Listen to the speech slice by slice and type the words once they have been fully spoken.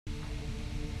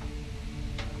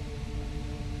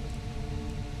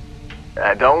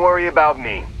Don't worry about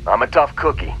me. I'm a tough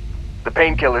cookie. The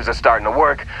painkillers are starting to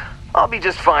work. I'll be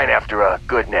just fine after a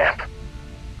good nap.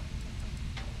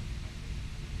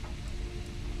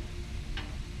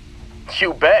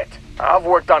 You bet. I've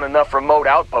worked on enough remote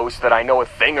outposts that I know a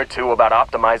thing or two about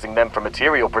optimizing them for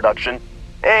material production.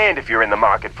 And if you're in the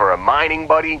market for a mining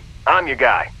buddy, I'm your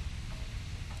guy.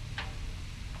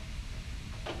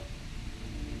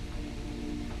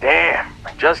 Damn,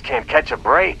 I just can't catch a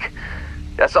break.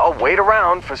 Guess I'll wait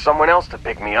around for someone else to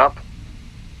pick me up.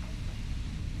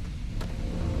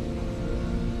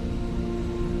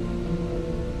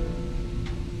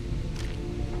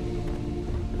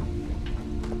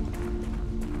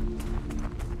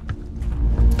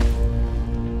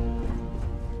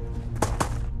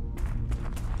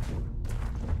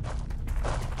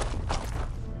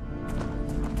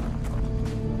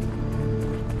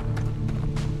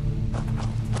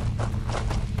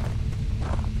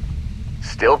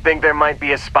 Still think there might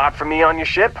be a spot for me on your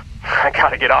ship? I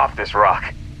gotta get off this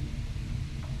rock.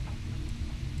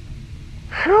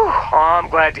 Phew, oh, I'm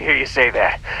glad to hear you say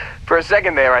that. For a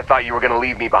second there, I thought you were gonna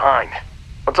leave me behind.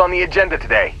 What's on the agenda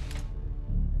today?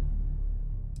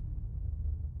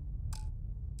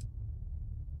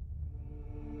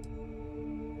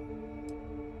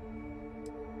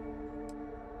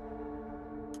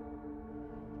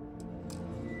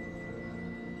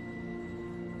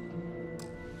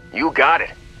 You got it.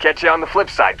 Catch you on the flip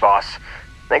side, boss.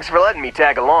 Thanks for letting me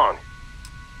tag along.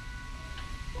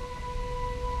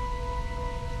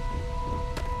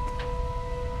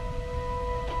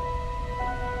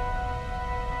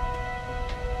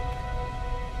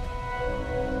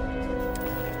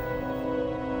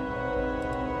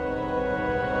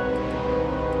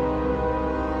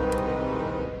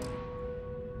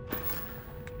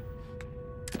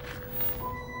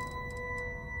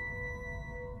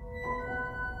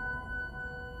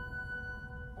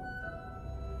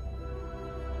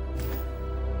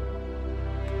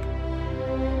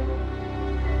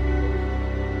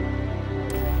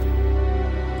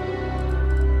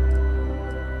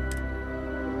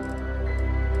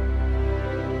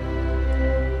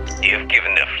 You've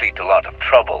given the fleet a lot of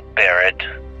trouble, Barrett.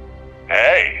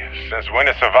 Hey, since when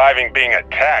is surviving being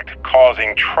attacked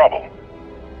causing trouble?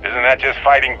 Isn't that just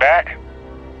fighting back?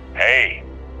 Hey,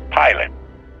 pilot,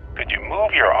 could you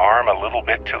move your arm a little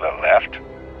bit to the left?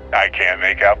 I can't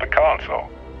make out the console.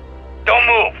 Don't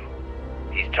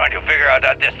move! He's trying to figure out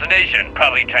our destination.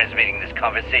 Probably transmitting this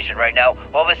conversation right now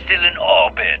while we're still in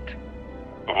orbit.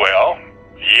 Well,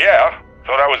 yeah.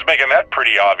 Thought I was making that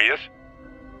pretty obvious.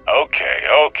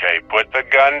 Okay, put the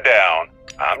gun down.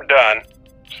 I'm done.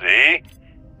 See?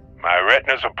 My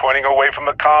retinas are pointing away from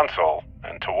the console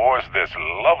and towards this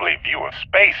lovely view of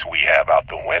space we have out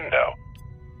the window.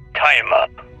 Tie him up.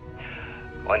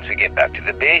 Once we get back to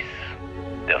the base,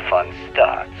 the fun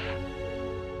starts.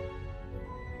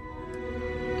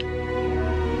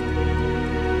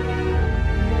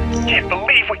 Can't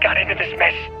believe we got into this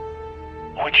mess.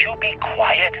 Would you be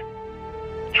quiet?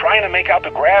 Trying to make out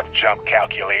the grav jump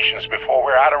calculations before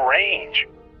we're out of range.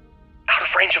 Out of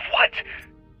range of what?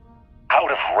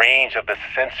 Out of range of the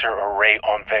sensor array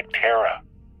on Vectera.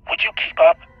 Would you keep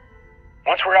up?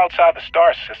 Once we're outside the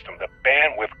star system, the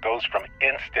bandwidth goes from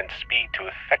instant speed to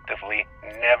effectively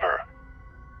never.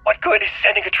 What good is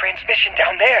sending a transmission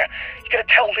down there? You gonna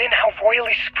tell Lynn how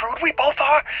royally screwed we both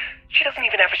are? She doesn't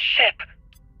even have a ship.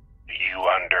 You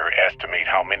underestimate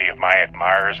how many of my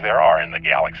admirers there are in the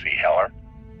galaxy, Heller.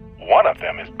 One of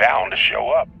them is bound to show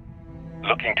up,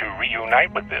 looking to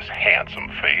reunite with this handsome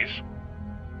face.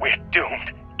 We're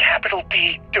doomed. Capital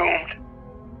D, doomed.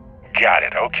 Got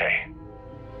it, okay.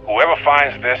 Whoever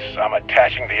finds this, I'm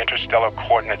attaching the interstellar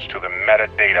coordinates to the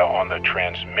metadata on the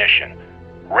transmission.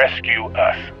 Rescue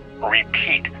us.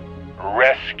 Repeat,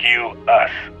 rescue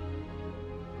us.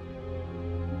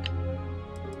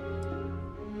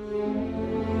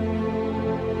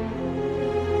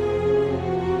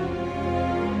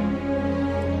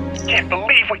 Can't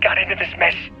believe we got into this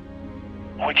mess.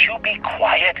 Would you be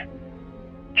quiet?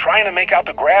 Trying to make out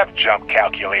the grav jump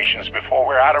calculations before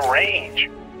we're out of range.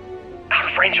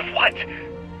 Out of range of what?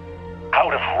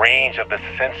 Out of range of the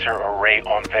sensor array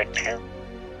on Vectera.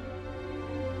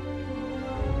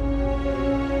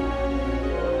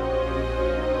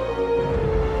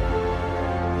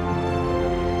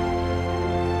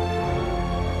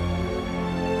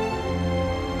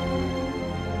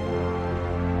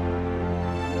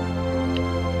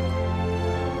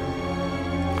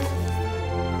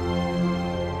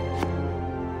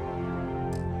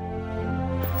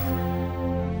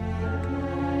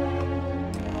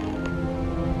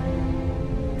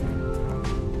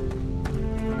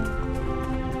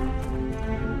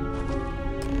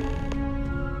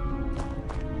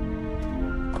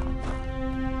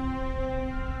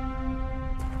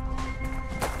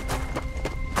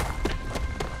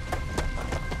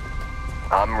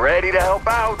 I'm ready to help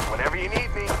out whenever you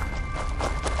need me.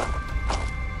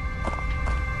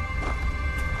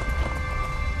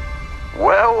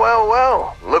 Well, well,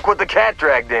 well. Look what the cat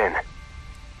dragged in.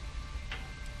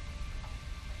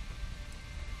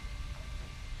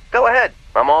 Go ahead.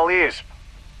 I'm all ears.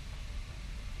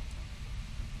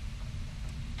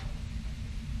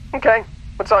 Okay.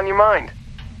 What's on your mind?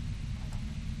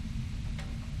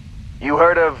 You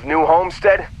heard of New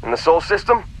Homestead in the Sol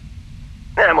System?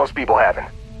 Most people haven't.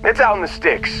 It's out in the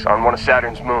sticks, on one of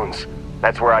Saturn's moons.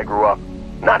 That's where I grew up.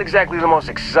 Not exactly the most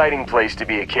exciting place to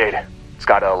be a kid. It's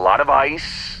got a lot of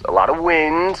ice, a lot of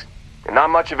wind, and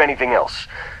not much of anything else.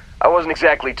 I wasn't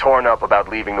exactly torn up about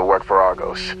leaving to work for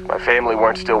Argos. My family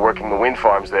weren't still working the wind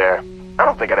farms there. I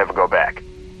don't think I'd ever go back.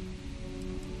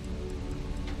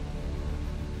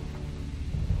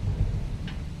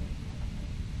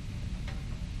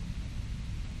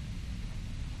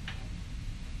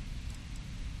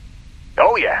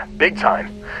 Oh yeah, big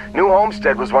time. New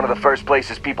Homestead was one of the first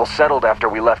places people settled after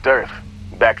we left Earth.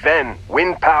 Back then,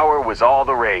 wind power was all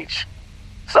the rage.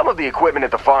 Some of the equipment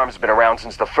at the farm's been around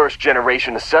since the first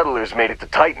generation of settlers made it to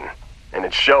Titan. And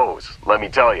it shows, let me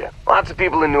tell you. Lots of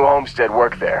people in New Homestead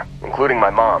work there, including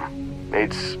my mom.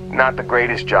 It's not the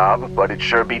greatest job, but it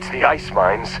sure beats the ice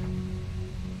mines.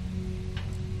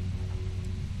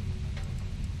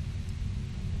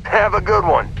 Have a good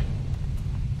one.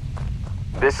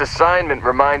 This assignment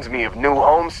reminds me of New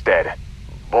Homestead.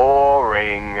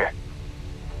 Boring.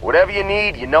 Whatever you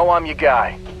need, you know I'm your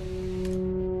guy.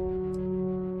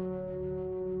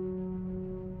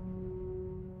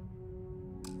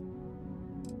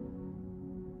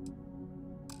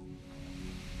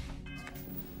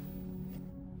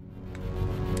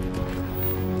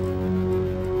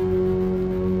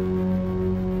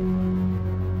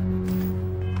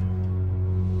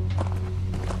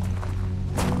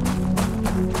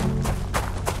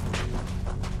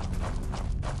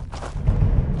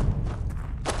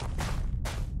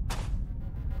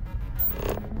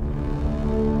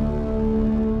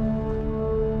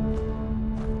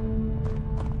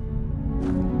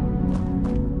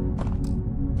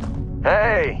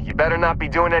 Hey, you better not be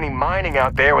doing any mining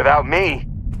out there without me.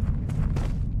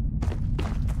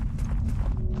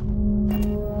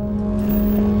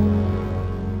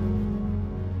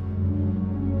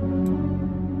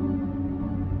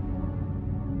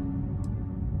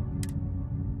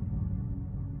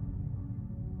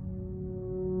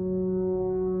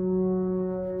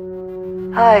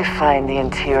 I find the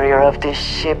interior of this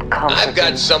ship comforting. I've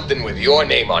got something with your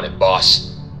name on it, boss.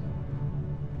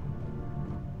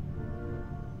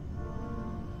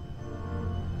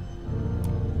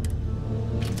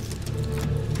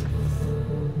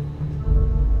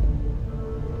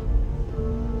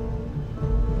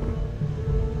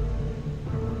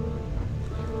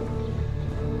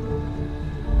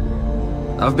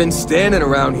 I've been standing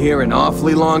around here an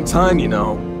awfully long time, you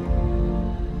know.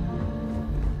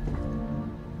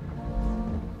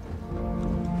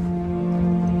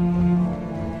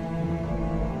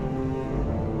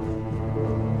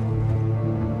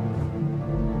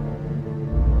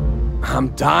 I'm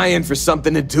dying for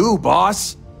something to do,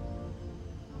 boss.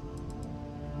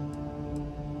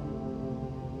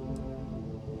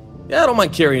 Yeah, I don't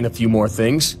mind carrying a few more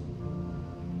things.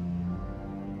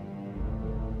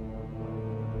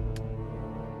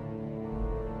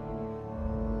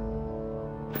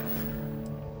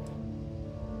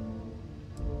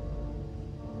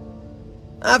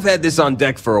 I've had this on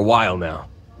deck for a while now.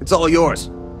 It's all yours.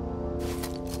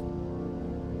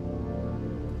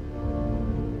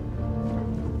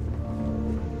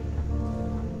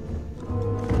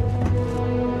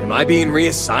 Am I being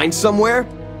reassigned somewhere?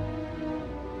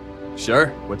 Sure,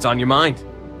 what's on your mind?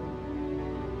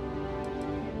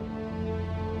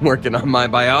 Working on my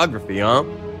biography, huh?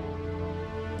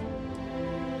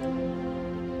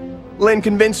 Lynn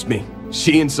convinced me.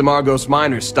 She and some Argos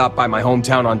miners stopped by my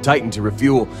hometown on Titan to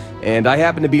refuel, and I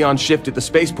happened to be on shift at the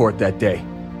spaceport that day.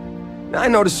 I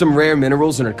noticed some rare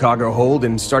minerals in her cargo hold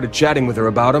and started chatting with her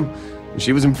about them.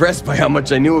 She was impressed by how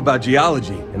much I knew about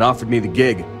geology and offered me the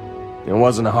gig. It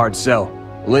wasn't a hard sell.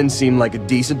 Lynn seemed like a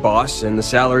decent boss, and the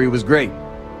salary was great.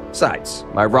 Besides,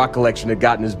 my rock collection had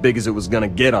gotten as big as it was gonna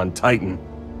get on Titan.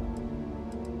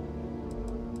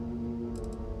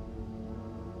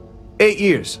 8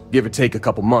 years, give or take a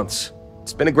couple months.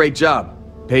 It's been a great job.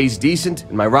 Pays decent,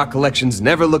 and my rock collection's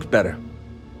never looked better.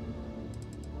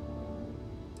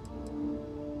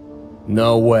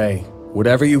 No way.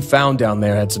 Whatever you found down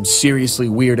there had some seriously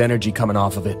weird energy coming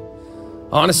off of it.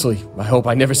 Honestly, I hope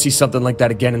I never see something like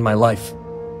that again in my life.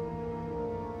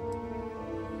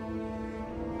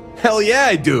 Hell yeah,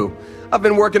 I do. I've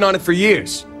been working on it for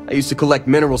years. I used to collect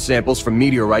mineral samples from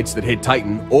meteorites that hit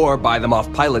Titan, or buy them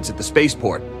off pilots at the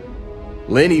spaceport.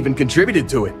 Lynn even contributed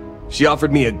to it. She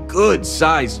offered me a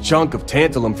good-sized chunk of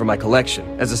tantalum for my collection,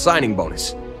 as a signing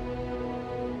bonus.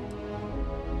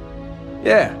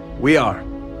 Yeah, we are.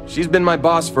 She's been my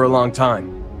boss for a long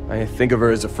time. I think of her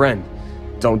as a friend.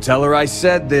 Don't tell her I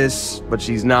said this, but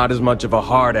she's not as much of a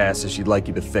hard ass as she'd like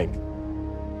you to think.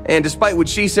 And despite what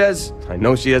she says, I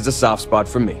know she has a soft spot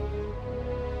for me.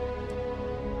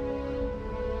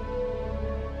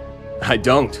 I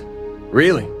don't.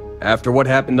 Really. After what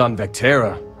happened on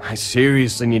Vectera, I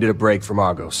seriously needed a break from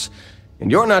Argos.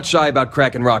 And you're not shy about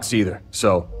cracking rocks either,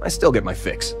 so I still get my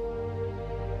fix.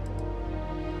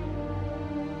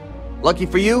 Lucky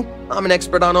for you, I'm an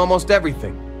expert on almost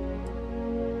everything.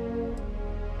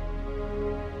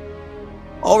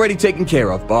 Already taken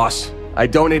care of, boss. I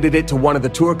donated it to one of the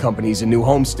tour companies in New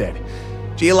Homestead.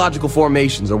 Geological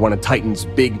formations are one of Titan's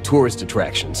big tourist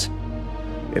attractions.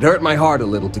 It hurt my heart a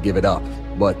little to give it up,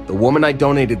 but the woman I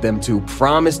donated them to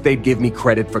promised they'd give me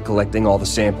credit for collecting all the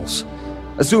samples,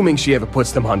 assuming she ever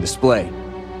puts them on display.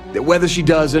 Whether she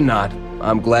does or not,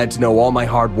 I'm glad to know all my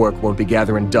hard work won't be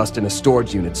gathering dust in a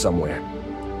storage unit somewhere.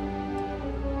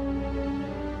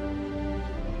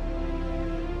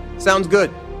 Sounds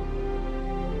good.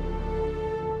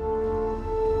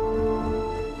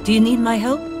 Do you need my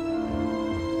help?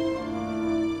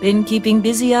 Been keeping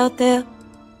busy out there?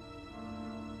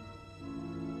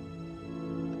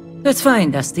 That's fine,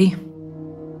 Dusty.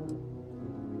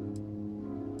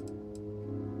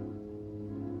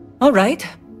 All right.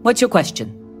 What's your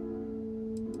question?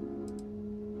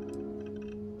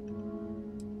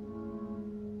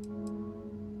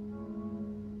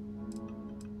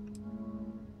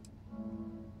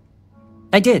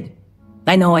 I did.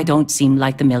 I know I don't seem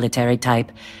like the military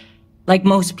type. Like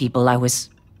most people, I was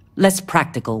less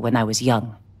practical when I was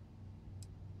young.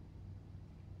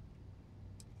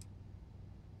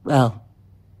 Well,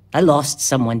 I lost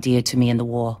someone dear to me in the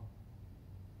war.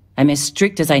 I'm as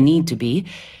strict as I need to be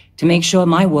to make sure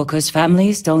my workers'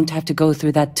 families don't have to go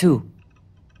through that too.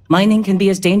 Mining can be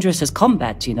as dangerous as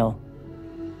combat, you know.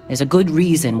 There's a good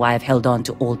reason why I've held on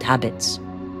to old habits.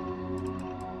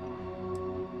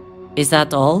 Is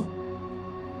that all?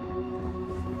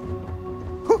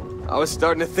 I was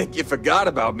starting to think you forgot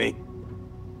about me.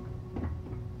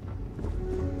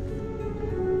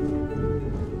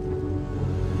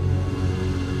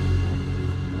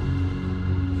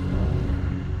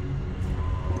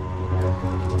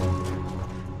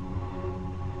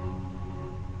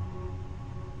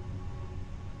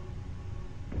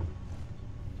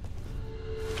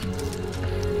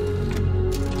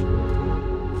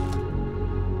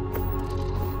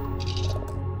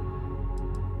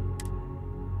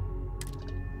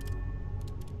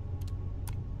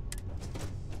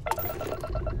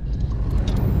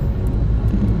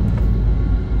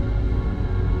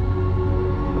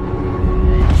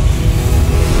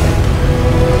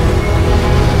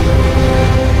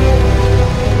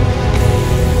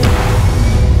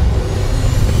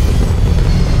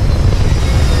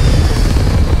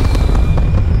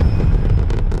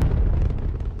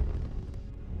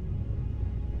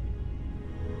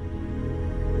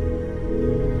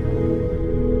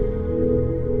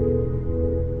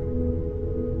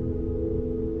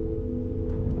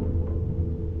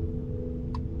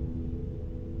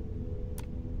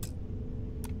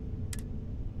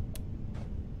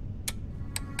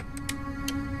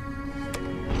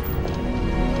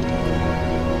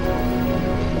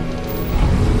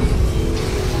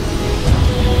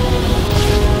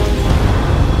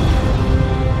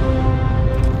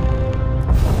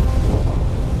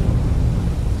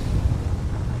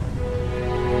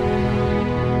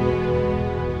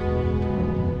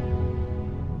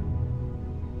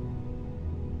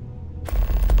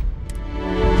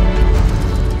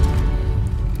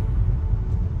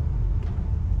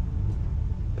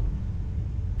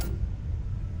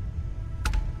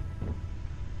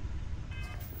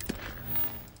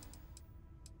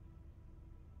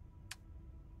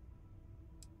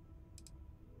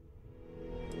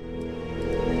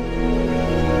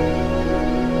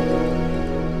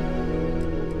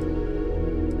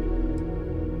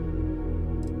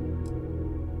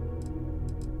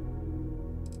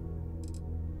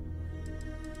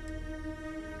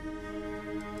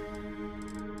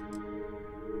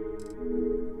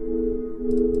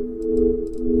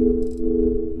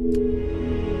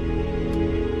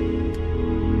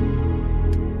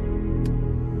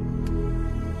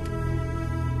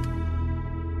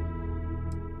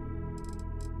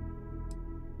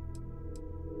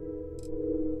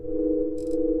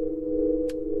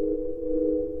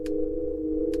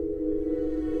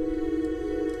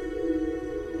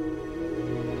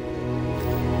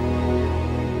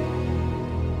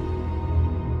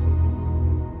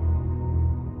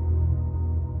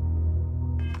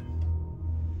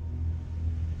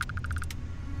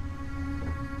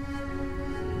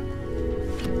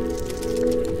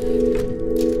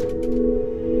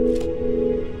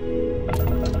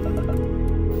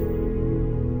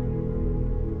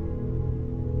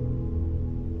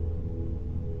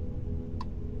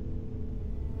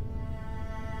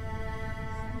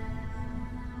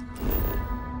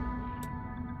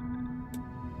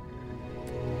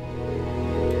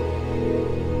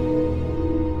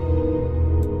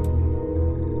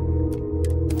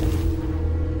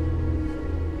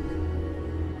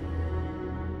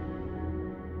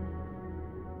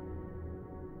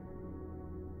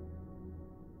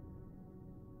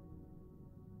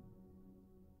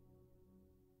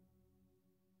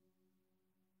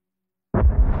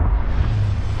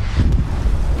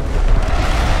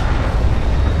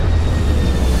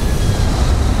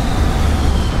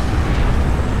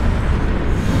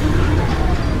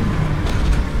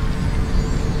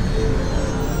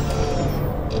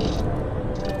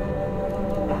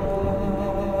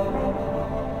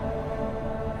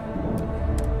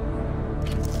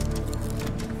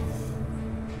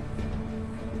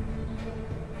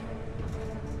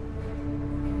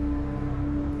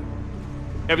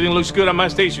 Everything looks good on my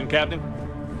station, Captain.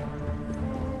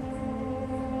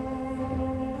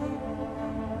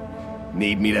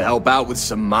 Need me to help out with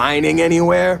some mining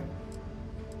anywhere?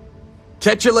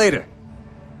 Catch you later.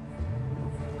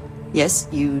 Yes,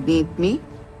 you need me?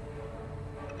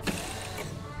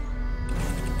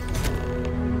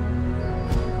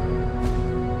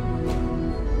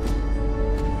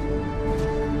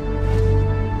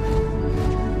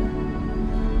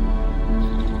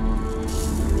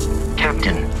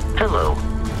 Captain, hello.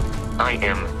 I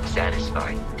am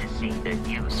satisfied to see that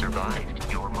you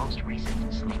survived your most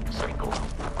recent sleep cycle.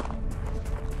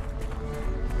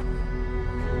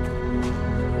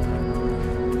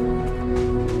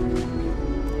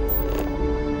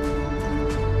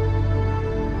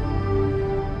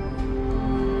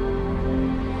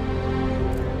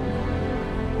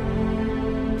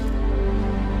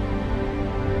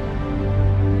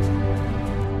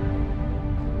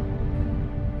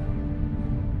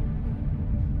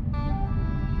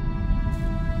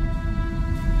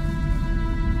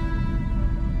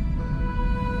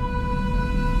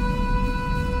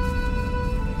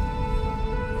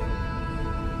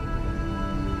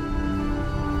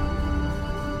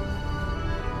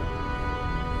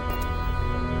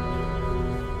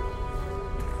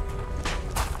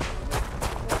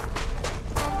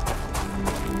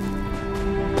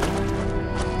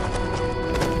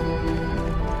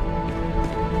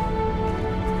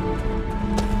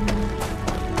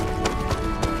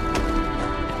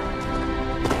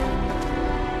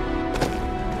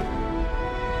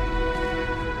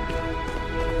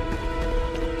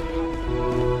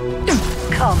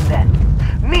 Come then.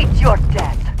 Meet your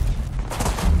death.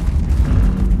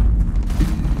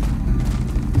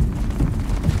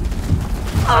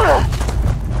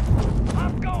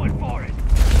 I'm going for it.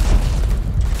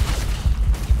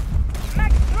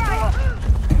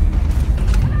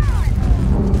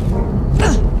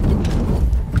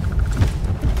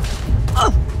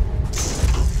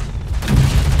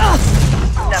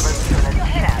 Never stood a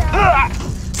chance.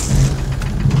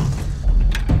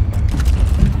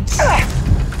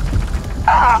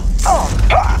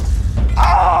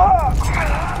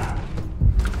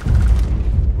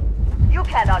 You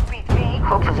cannot beat me.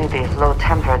 Hopefully these low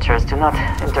temperatures do not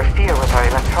interfere with our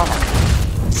electronics.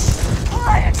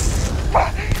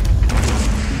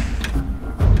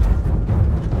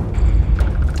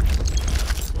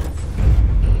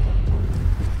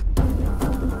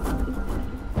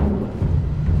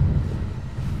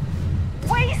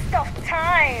 Waste of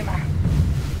time!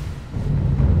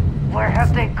 Where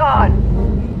have they gone?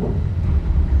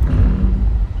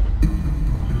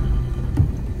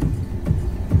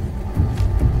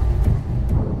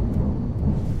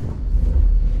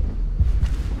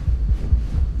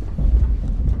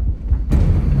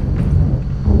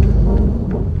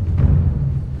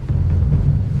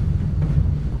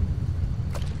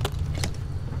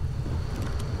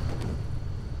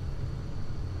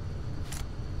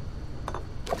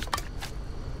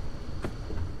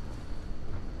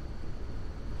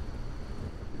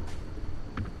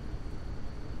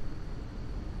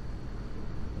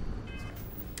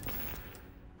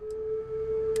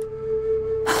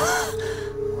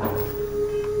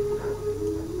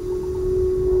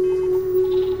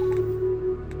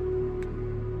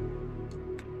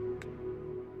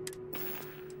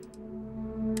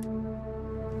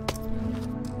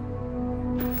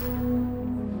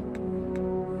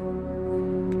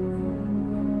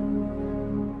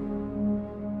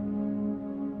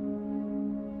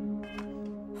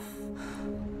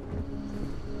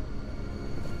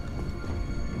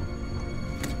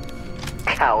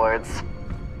 Cowards.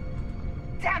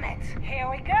 Damn it! Here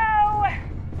we go!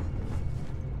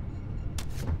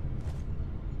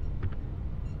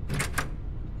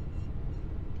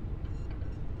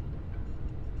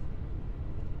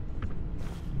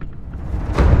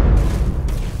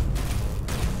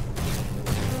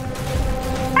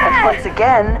 And once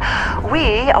again,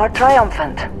 we are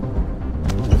triumphant.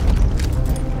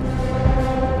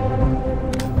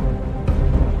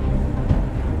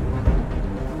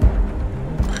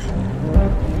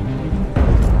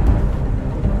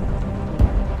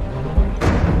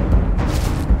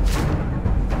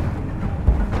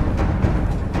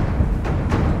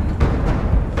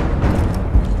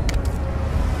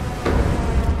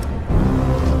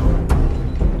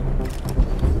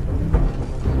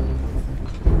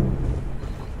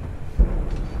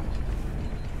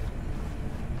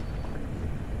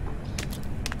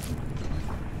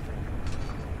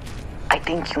 I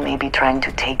think you may be trying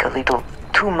to take a little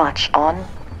too much on.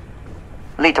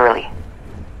 Literally.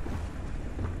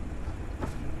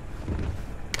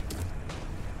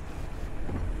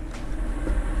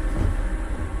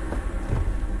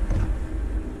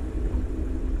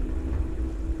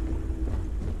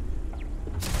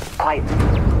 Quiet.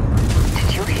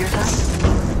 Did you hear that?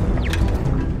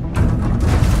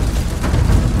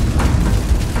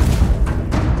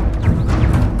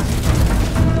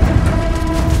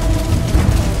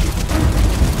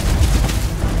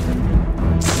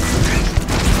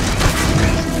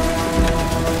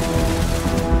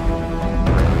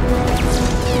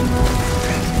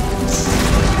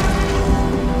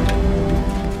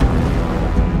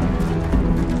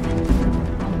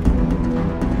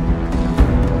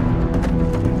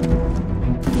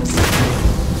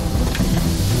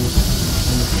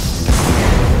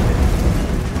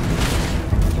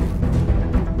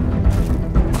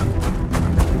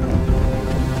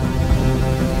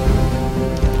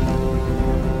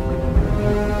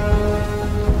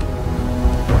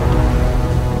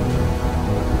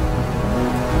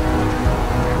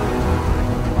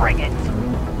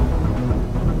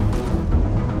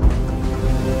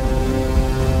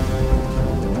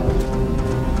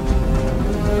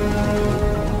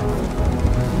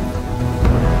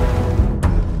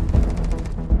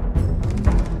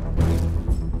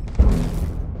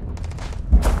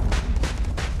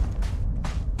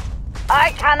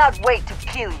 I cannot wait to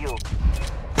kill you.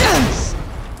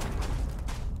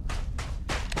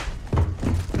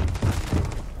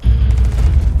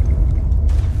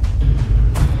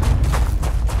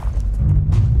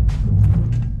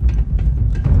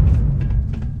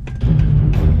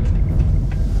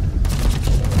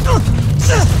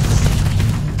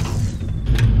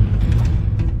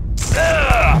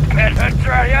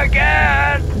 Try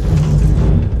again!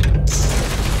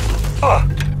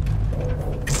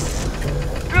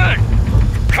 Good!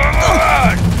 Come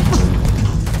on!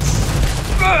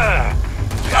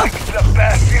 That's the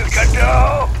best you can do!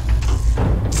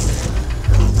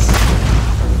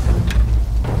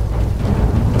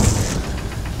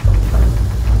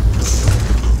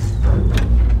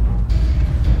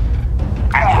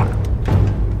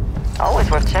 Always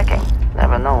worth checking.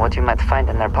 Never know what you might find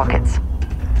in their pockets.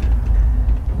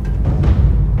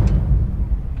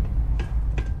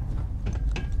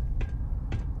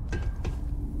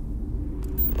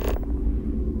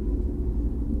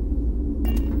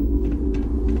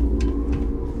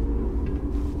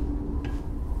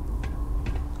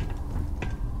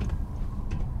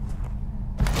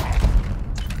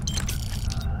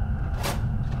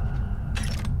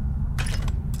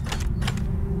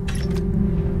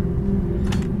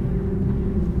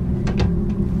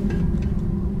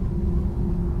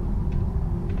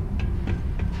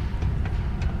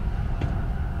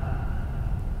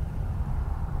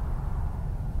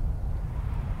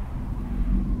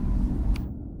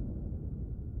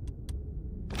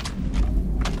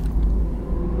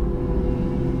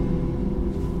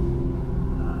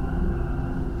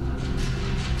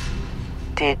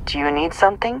 Did you need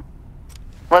something?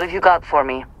 What have you got for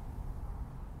me?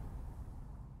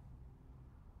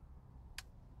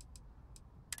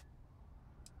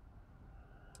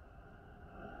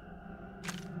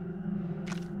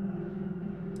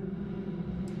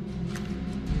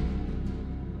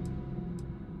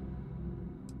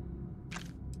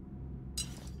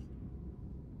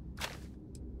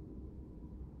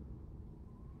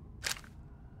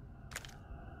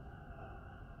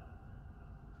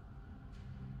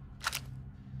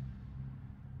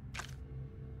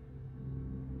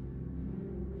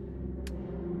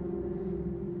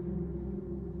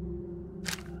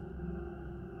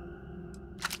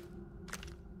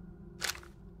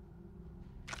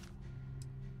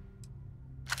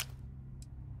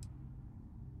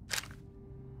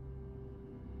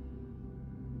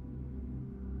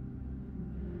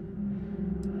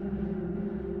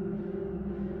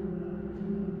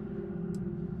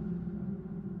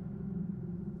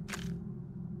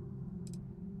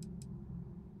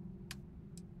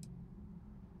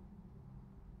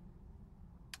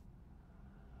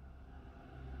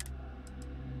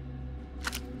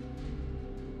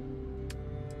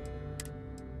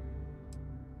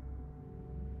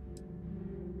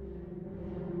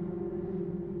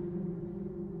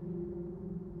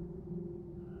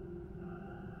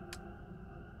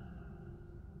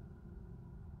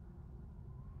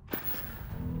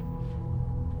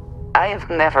 I have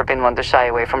never been one to shy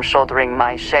away from shouldering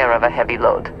my share of a heavy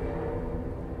load.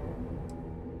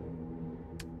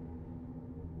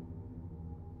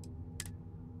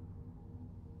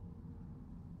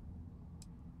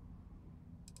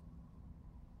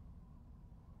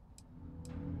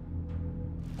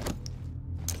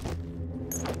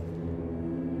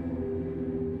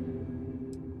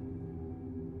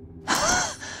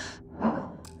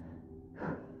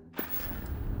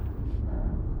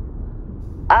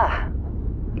 Ah,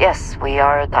 yes, we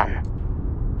are done.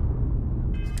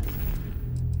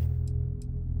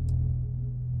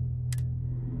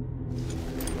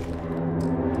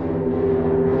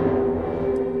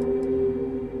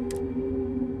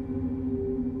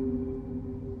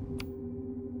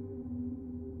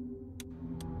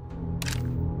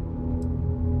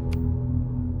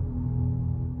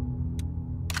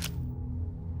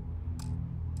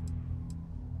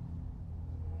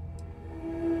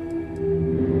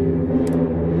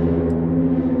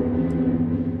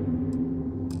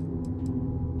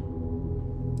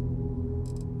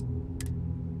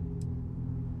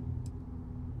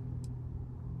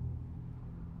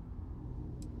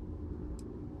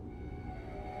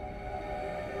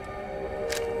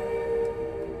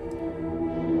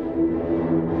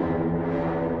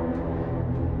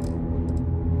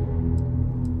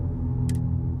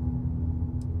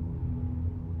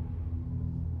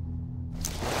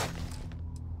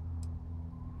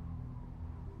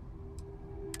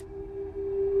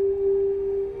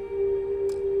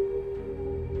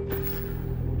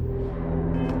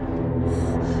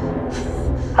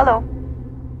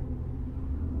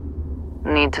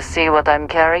 Need to see what I'm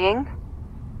carrying?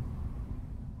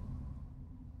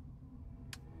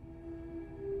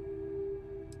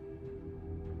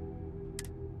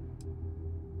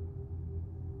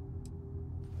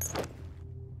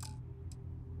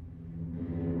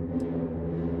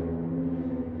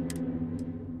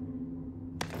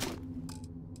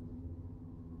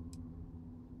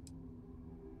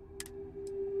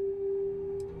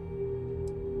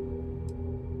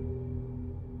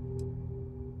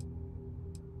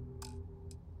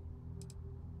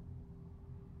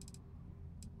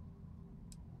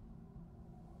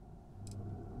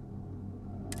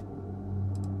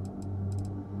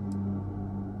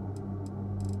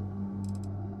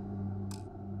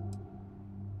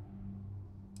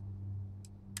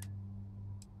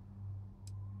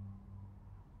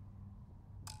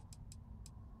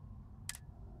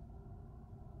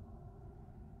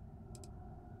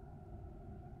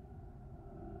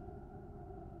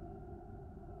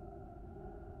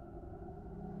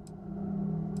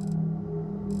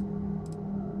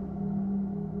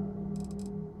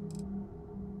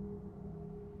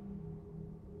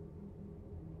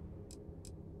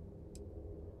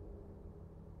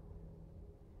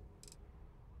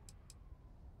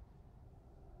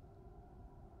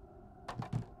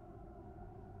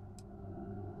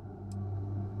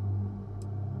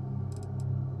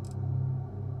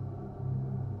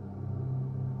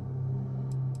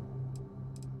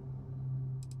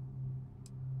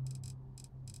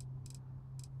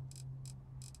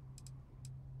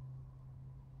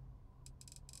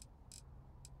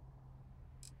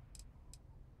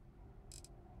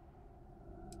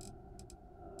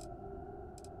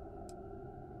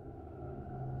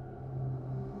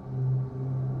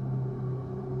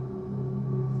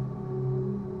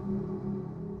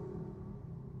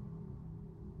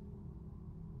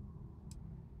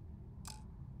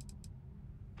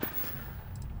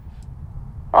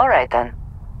 All right, then.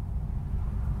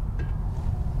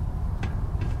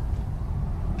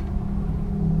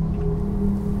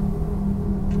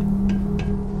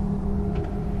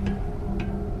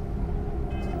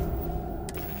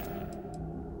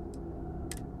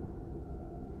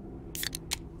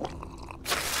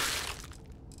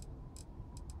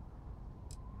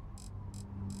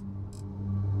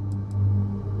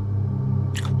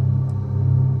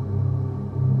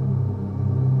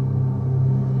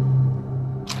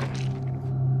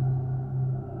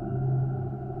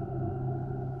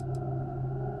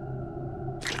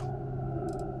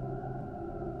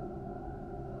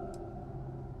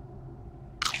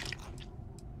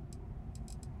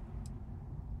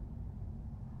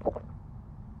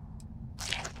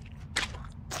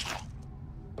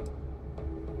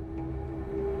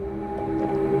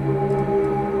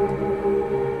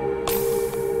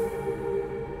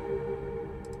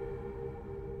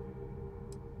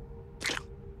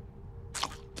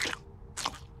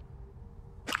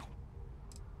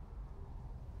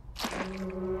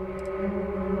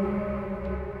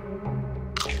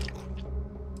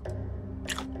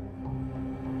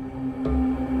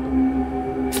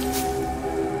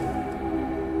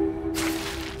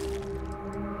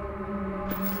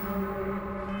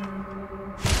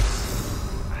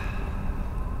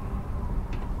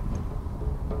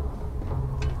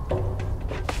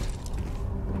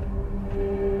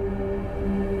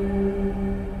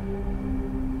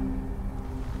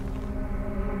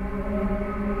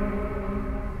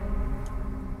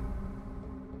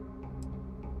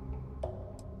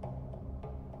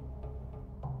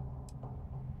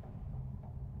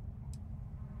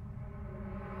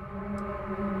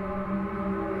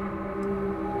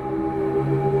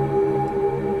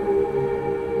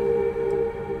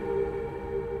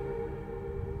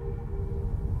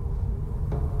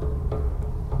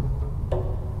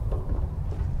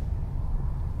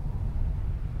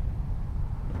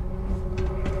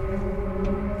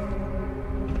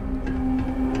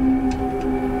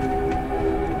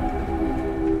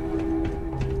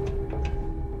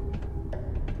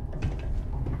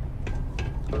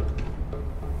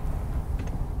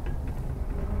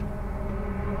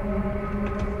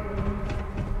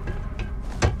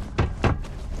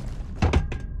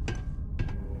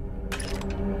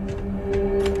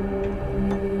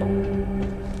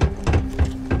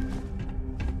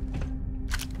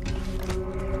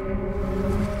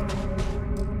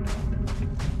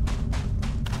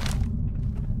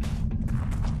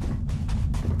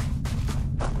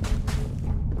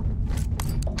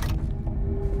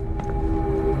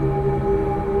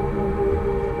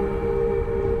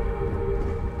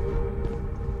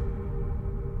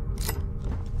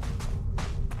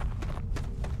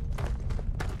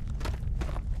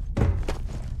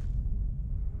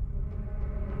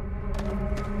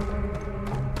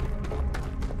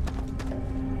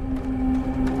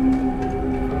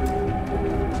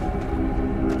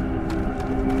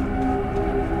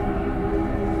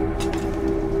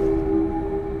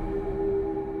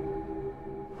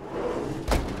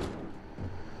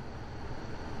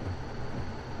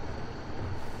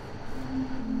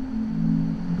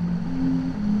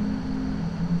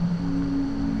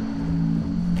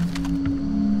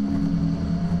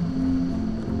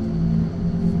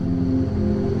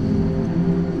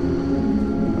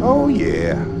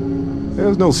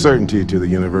 There's no certainty to the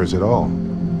universe at all.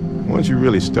 Once you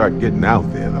really start getting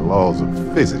out there, the laws of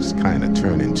physics kind of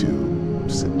turn into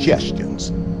suggestions.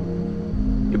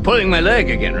 You're pulling my leg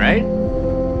again, right?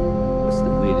 What's the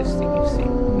weirdest thing you've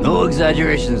seen? No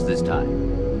exaggerations this time.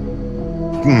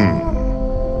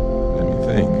 Let me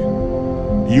think.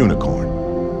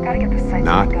 Unicorn. Gotta get the sights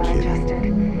Not of the gun kidding. adjusted.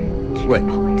 Keep Wait.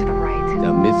 pulling to the right.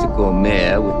 The mythical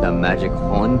mare with the magic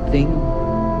horn thing?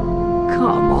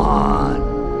 Come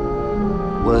on.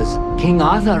 Was King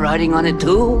Arthur riding on it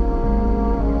too?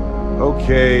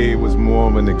 Okay, it was more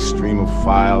of an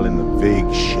extremophile in the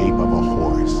vague shape of a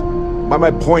horse. But my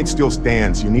point still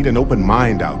stands. You need an open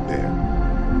mind out there.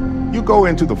 You go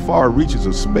into the far reaches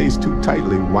of space too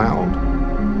tightly wound,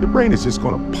 your brain is just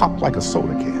gonna pop like a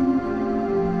soda can.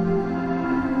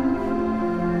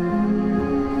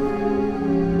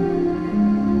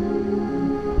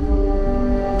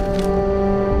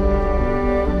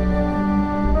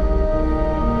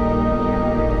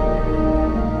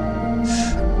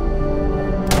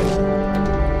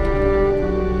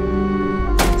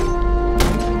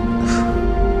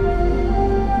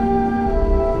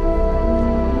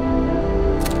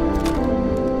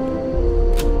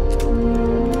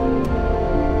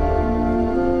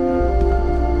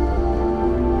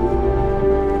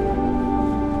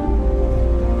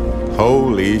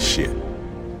 Holy shit.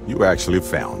 You actually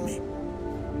found me.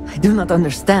 I do not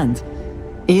understand.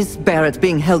 Is Barrett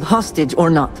being held hostage or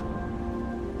not?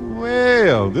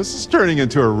 Well, this is turning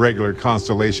into a regular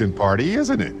Constellation party,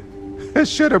 isn't it? I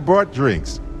should have brought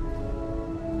drinks.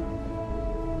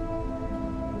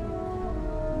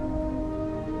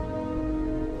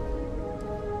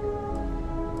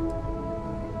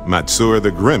 Matsura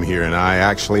the Grim here and I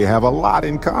actually have a lot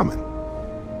in common.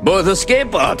 Both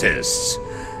escape artists.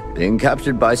 Being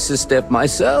captured by Sistef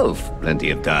myself plenty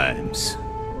of times.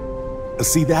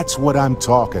 See, that's what I'm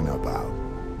talking about.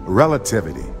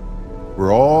 Relativity.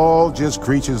 We're all just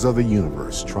creatures of the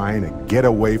universe trying to get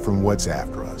away from what's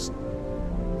after us.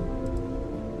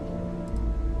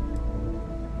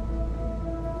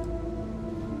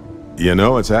 You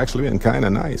know, it's actually been kind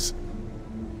of nice.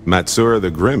 Matsura the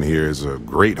Grim here is a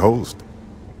great host.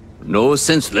 No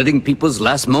sense letting people's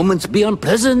last moments be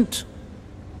unpleasant.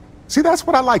 See, that's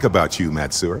what I like about you,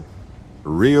 Matsura. A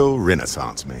real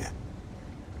Renaissance man.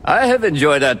 I have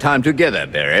enjoyed our time together,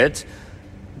 Barrett.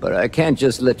 But I can't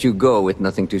just let you go with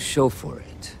nothing to show for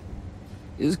it.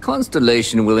 Is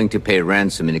Constellation willing to pay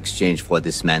ransom in exchange for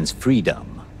this man's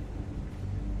freedom?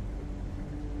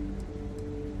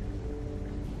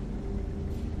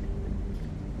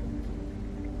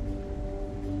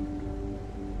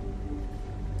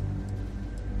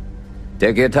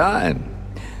 Take your time.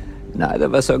 Neither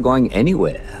of us are going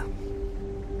anywhere.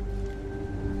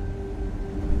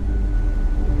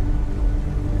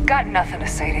 Got nothing to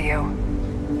say to you.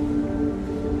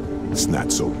 It's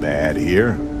not so bad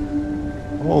here.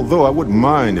 Although I wouldn't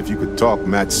mind if you could talk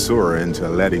Matsura into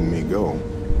letting me go.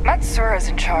 Matsura's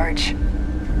in charge.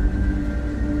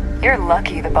 You're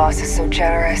lucky the boss is so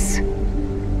generous.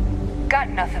 Got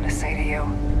nothing to say to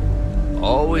you.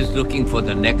 Always looking for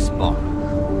the next mark.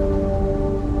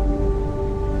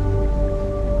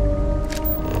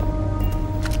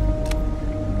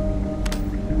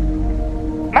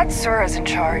 Matsura's in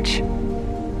charge.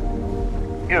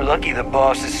 You're lucky the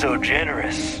boss is so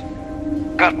generous.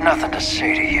 Got nothing to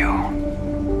say to you.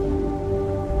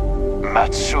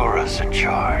 Matsura's in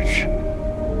charge.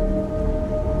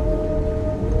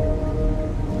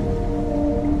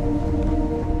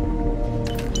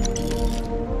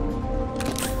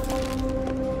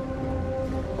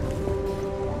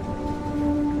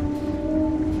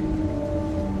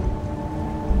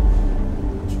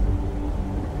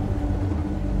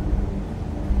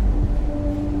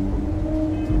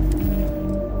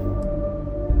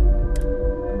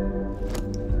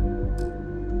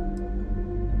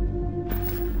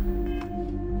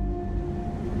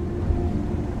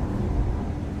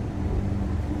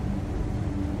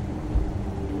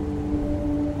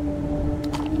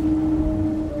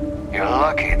 You're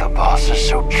lucky the boss is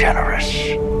so generous.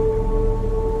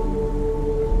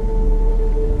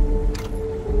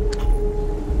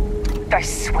 I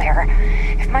swear,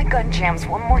 if my gun jams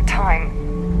one more time...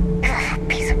 Ugh,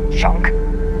 piece of junk.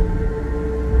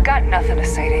 Got nothing to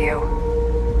say to you.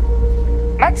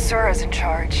 Matsura's in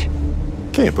charge.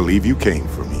 Can't believe you came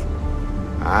for me.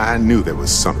 I knew there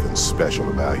was something special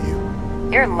about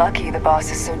you. You're lucky the boss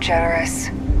is so generous.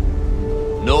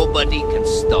 Nobody can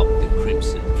stop the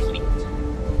Crimson Fleet.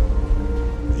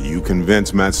 You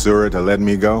convince Matsura to let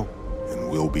me go, and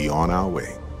we'll be on our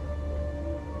way.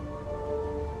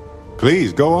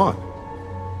 Please, go on.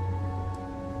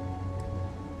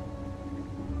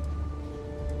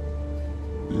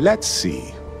 let's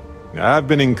see. I've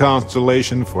been in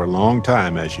Constellation for a long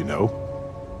time, as you know.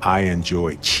 I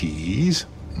enjoy cheese,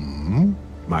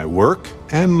 my work,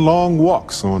 and long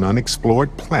walks on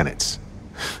unexplored planets.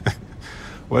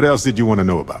 What else did you want to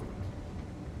know about?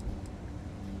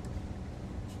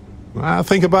 I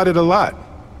think about it a lot.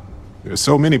 There's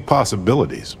so many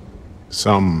possibilities.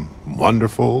 Some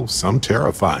wonderful, some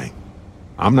terrifying.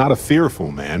 I'm not a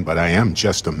fearful man, but I am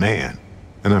just a man.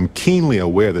 And I'm keenly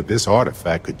aware that this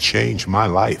artifact could change my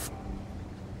life.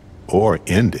 Or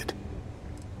end it.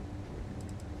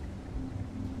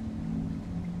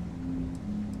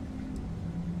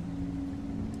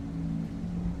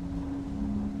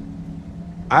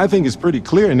 I think it's pretty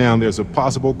clear now there's a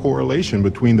possible correlation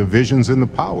between the visions and the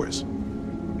powers.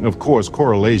 Of course,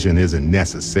 correlation isn't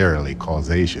necessarily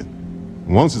causation.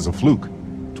 Once is a fluke,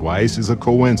 twice is a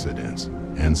coincidence,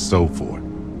 and so forth.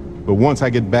 But once I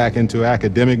get back into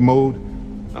academic mode,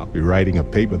 I'll be writing a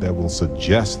paper that will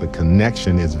suggest the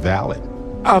connection is valid.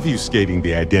 Obfuscating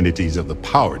the identities of the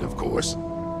powered, of course.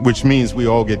 Which means we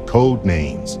all get code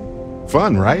names.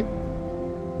 Fun, right?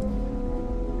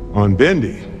 On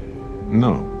Bendy?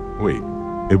 No, wait.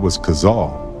 It was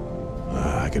Kazal.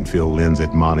 I can feel Lynn's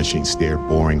admonishing stare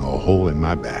boring a hole in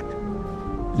my back.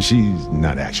 She's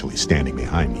not actually standing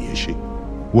behind me, is she?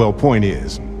 Well, point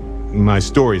is, my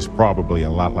story's probably a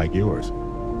lot like yours.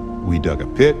 We dug a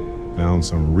pit, found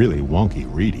some really wonky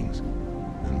readings,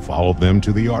 and followed them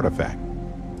to the artifact.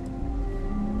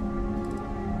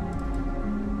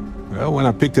 Well, when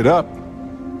I picked it up,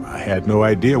 I had no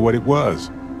idea what it was.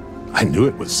 I knew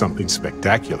it was something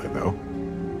spectacular, though.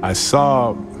 I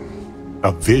saw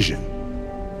a vision.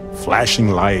 Flashing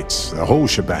lights, the whole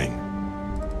shebang.